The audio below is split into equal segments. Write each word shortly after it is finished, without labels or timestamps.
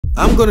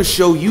I'm gonna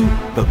show you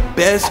the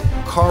best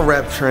car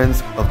wrap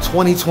trends of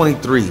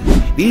 2023.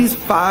 These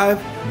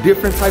 5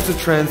 different types of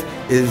trends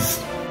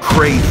is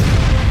crazy.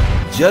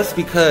 Just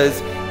because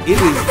it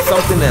is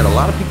something that a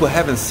lot of people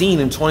haven't seen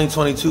in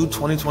 2022,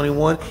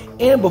 2021,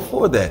 and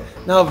before that.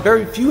 Now,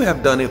 very few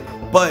have done it,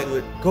 but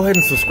go ahead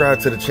and subscribe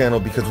to the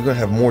channel because we're gonna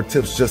have more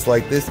tips just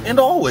like this.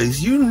 And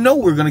always, you know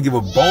we're gonna give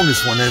a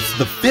bonus one. That's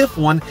the 5th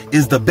one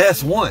is the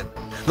best one.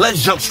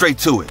 Let's jump straight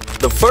to it.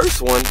 The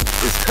first one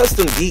is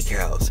custom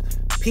decals.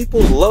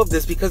 People love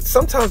this because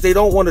sometimes they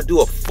don't want to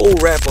do a full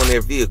wrap on their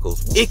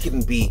vehicles. It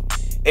can be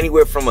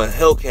anywhere from a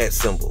Hellcat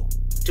symbol.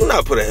 Do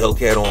not put a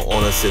Hellcat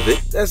on a Civic.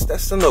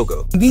 That's a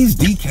no-go. These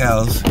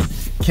decals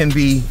can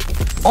be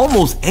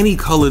almost any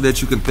color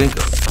that you can think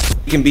of.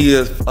 It can be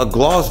a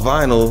gloss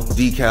vinyl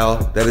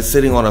decal that is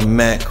sitting on a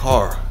matte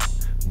car.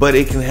 But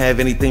it can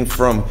have anything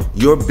from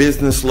your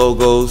business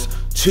logos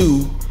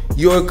to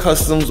your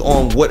customs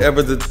on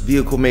whatever the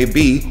vehicle may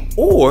be,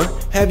 or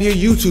have your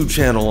YouTube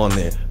channel on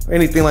there, or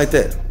anything like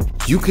that.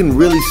 You can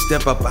really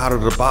step up out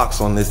of the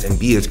box on this and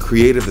be as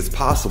creative as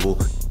possible.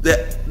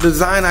 The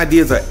design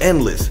ideas are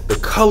endless. The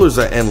colors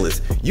are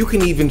endless. You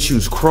can even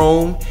choose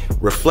chrome,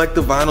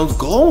 reflective vinyls,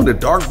 glow in the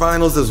dark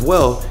vinyls as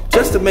well,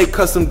 just to make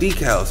custom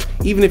decals.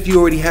 Even if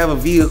you already have a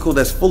vehicle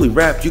that's fully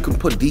wrapped, you can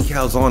put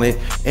decals on it,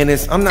 and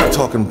I'm not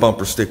talking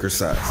bumper sticker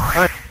size.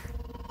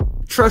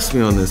 Trust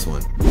me on this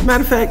one.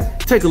 Matter of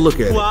fact, take a look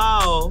at it.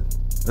 Wow.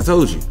 I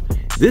told you.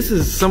 This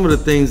is some of the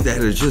things that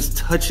are just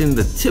touching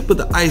the tip of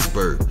the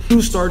iceberg.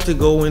 You start to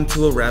go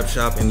into a wrap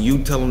shop and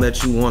you tell them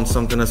that you want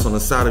something that's on the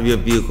side of your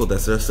vehicle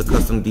that's just a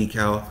custom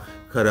decal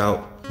cut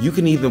out. You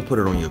can even put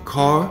it on your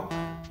car,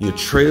 your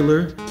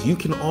trailer. You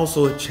can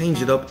also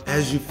change it up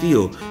as you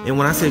feel. And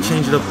when I say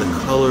change it up, the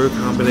color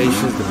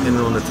combinations, depending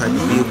on the type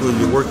of vehicle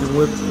you're working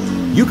with,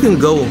 you can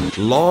go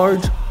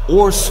large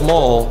or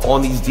small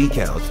on these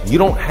decals. You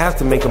don't have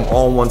to make them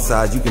all one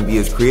size. You can be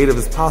as creative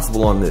as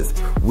possible on this.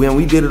 When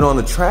we did it on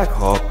the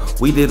Trackhawk,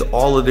 we did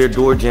all of their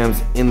door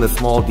jambs in the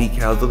small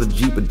decals of the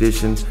Jeep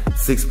Edition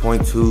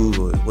 6.2,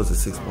 or was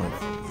it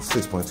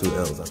 6.2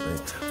 Ls, I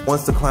think.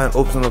 Once the client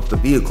opens up the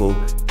vehicle,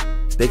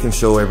 they can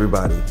show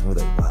everybody. We're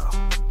like, wow,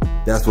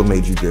 that's what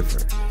made you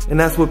different. And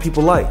that's what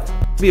people like.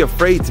 Be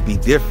afraid to be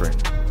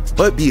different,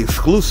 but be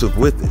exclusive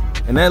with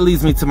it. And that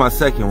leads me to my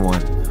second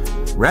one.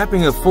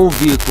 Wrapping a full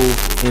vehicle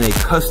in a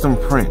custom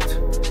print.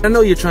 I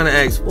know you're trying to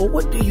ask, well,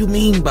 what do you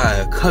mean by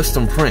a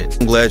custom print?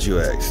 I'm glad you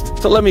asked.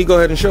 So let me go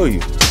ahead and show you.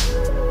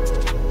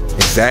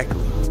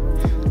 Exactly.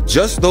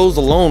 Just those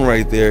alone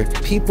right there,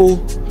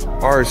 people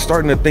are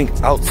starting to think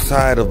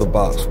outside of the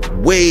box,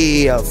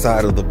 way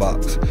outside of the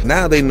box.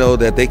 Now they know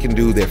that they can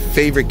do their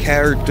favorite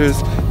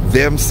characters,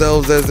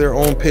 themselves as their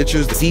own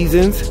pictures,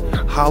 seasons,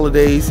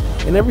 holidays,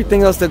 and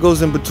everything else that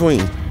goes in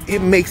between. It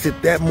makes it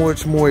that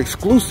much more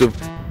exclusive.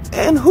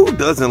 And who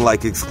doesn't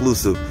like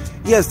exclusive?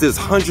 Yes, there's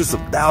hundreds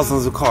of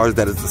thousands of cars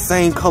that is the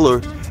same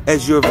color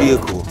as your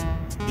vehicle.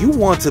 You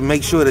want to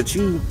make sure that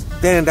you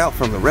stand out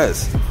from the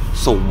rest.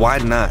 So why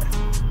not?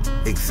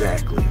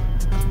 Exactly.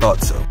 I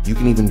thought so. You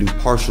can even do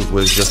partials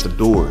where it's just the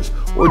doors,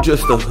 or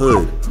just the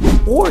hood,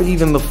 or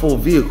even the full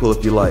vehicle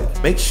if you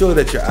like. Make sure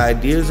that your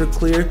ideas are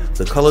clear,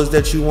 the colors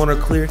that you want are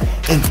clear,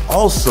 and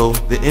also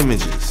the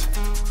images.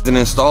 As an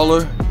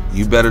installer,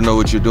 you better know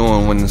what you're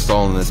doing when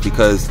installing this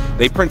because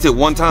they print it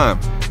one time.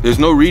 There's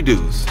no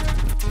redos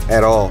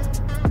at all,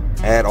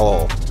 at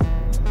all.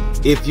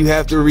 If you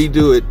have to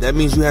redo it, that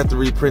means you have to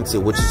reprint it,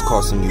 which is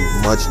costing you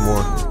much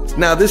more.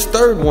 Now this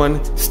third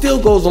one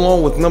still goes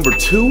along with number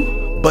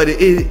 2, but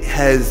it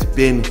has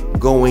been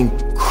going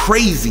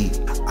crazy.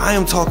 I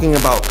am talking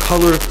about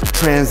color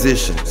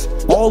transitions.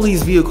 All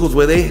these vehicles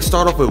where they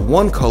start off with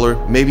one color,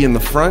 maybe in the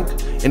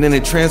front, and then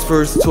it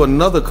transfers to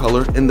another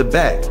color in the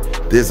back.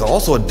 There's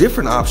also a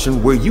different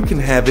option where you can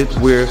have it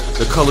where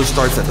the color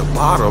starts at the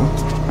bottom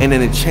and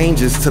then it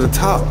changes to the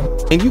top.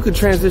 And you can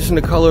transition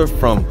the color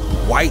from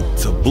white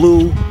to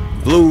blue,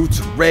 blue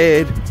to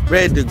red,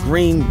 red to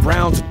green,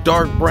 brown to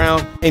dark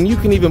brown. And you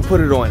can even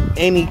put it on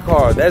any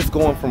car. That's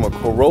going from a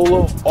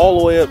Corolla all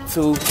the way up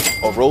to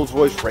a Rolls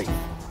Royce Wraith.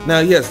 Now,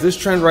 yes, this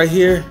trend right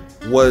here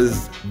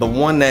was the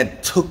one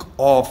that took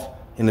off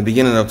in the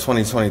beginning of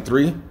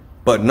 2023,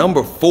 but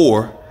number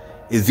 4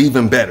 is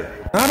even better.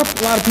 Not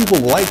a lot of people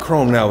like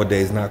chrome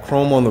nowadays. Now,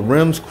 chrome on the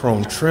rims,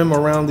 chrome trim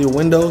around the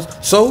windows.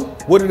 So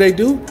what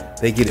do?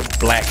 They get it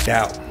blacked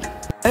out.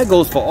 That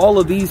goes for all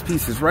of these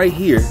pieces right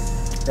here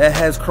that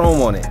has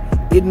chrome on it.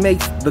 It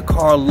makes the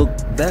car look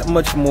that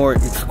much more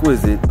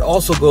exquisite. It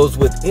also goes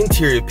with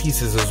interior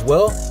pieces as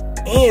well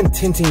and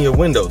tinting your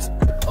windows.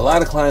 A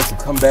lot of clients will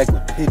come back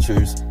with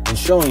pictures and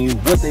showing you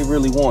what they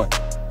really want.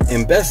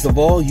 And best of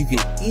all, you can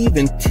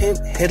even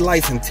tint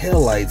headlights and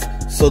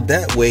taillights so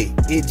that way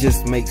it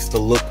just makes the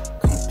look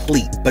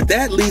complete. But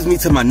that leads me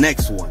to my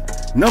next one.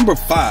 Number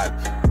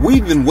 5.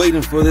 We've been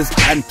waiting for this.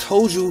 I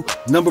told you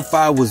number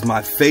 5 was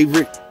my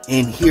favorite,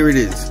 and here it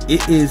is.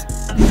 It is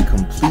the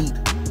complete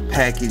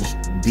package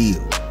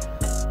deal.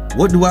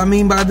 What do I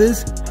mean by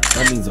this?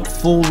 That means a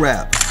full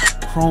wrap,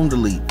 chrome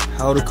delete,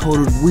 powder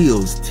coated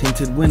wheels,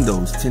 tinted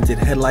windows, tinted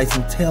headlights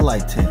and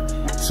taillight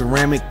tint,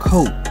 ceramic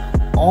coat.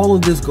 All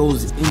of this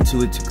goes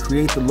into it to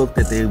create the look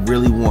that they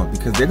really want,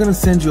 because they're gonna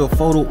send you a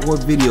photo or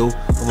video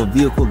of a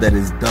vehicle that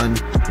is done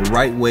the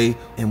right way,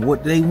 and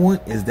what they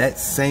want is that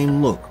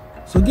same look.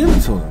 So give it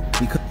to them,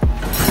 because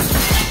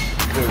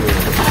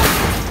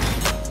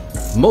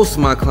most of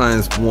my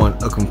clients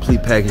want a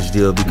complete package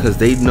deal, because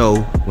they know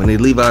when they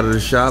leave out of the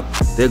shop,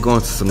 they're going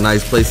to some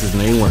nice places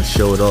and they want to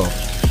show it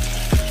off.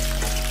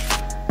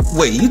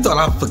 Wait, you thought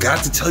I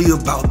forgot to tell you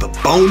about the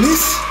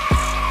bonus?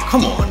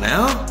 Come on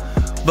now.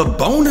 The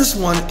bonus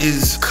one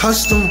is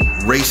custom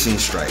racing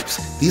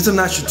stripes. These are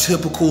not your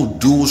typical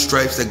dual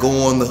stripes that go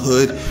on the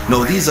hood.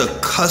 No, these are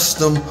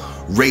custom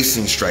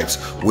racing stripes,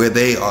 where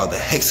they are the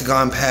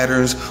hexagon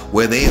patterns,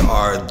 where they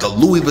are the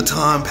Louis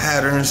Vuitton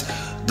patterns,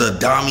 the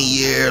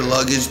damier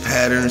luggage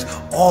patterns.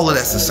 All of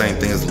that's the same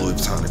thing as Louis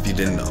Vuitton, if you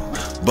didn't know.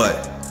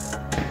 But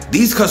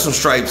these custom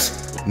stripes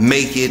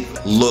make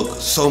it look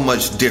so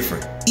much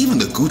different. Even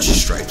the Gucci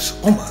stripes,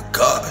 oh my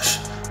gosh.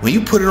 When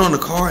you put it on the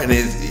car and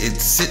it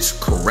sits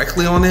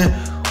correctly on there,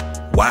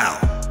 wow.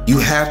 You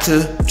have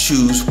to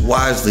choose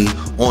wisely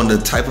on the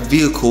type of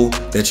vehicle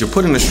that you're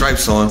putting the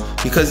stripes on,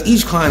 because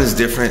each client is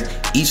different.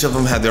 Each of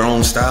them have their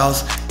own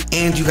styles,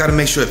 and you gotta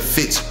make sure it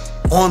fits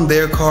on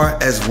their car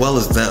as well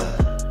as them.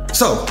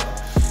 So,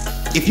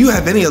 if you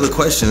have any other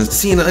questions,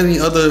 seeing any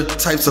other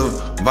types of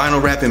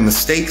vinyl wrapping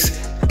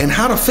mistakes and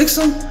how to fix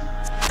them,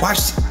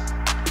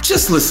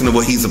 just listen to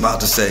what he's about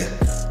to say.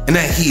 And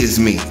that he is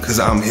me, because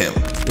I'm him.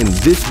 In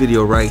this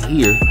video right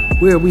here,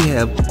 where we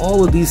have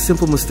all of these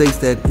simple mistakes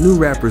that new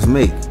rappers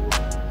make.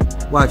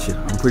 Watch it,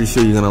 I'm pretty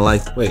sure you're gonna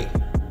like it. Wait,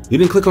 you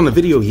didn't click on the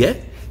video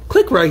yet?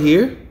 Click right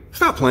here,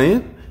 stop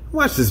playing,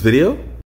 watch this video.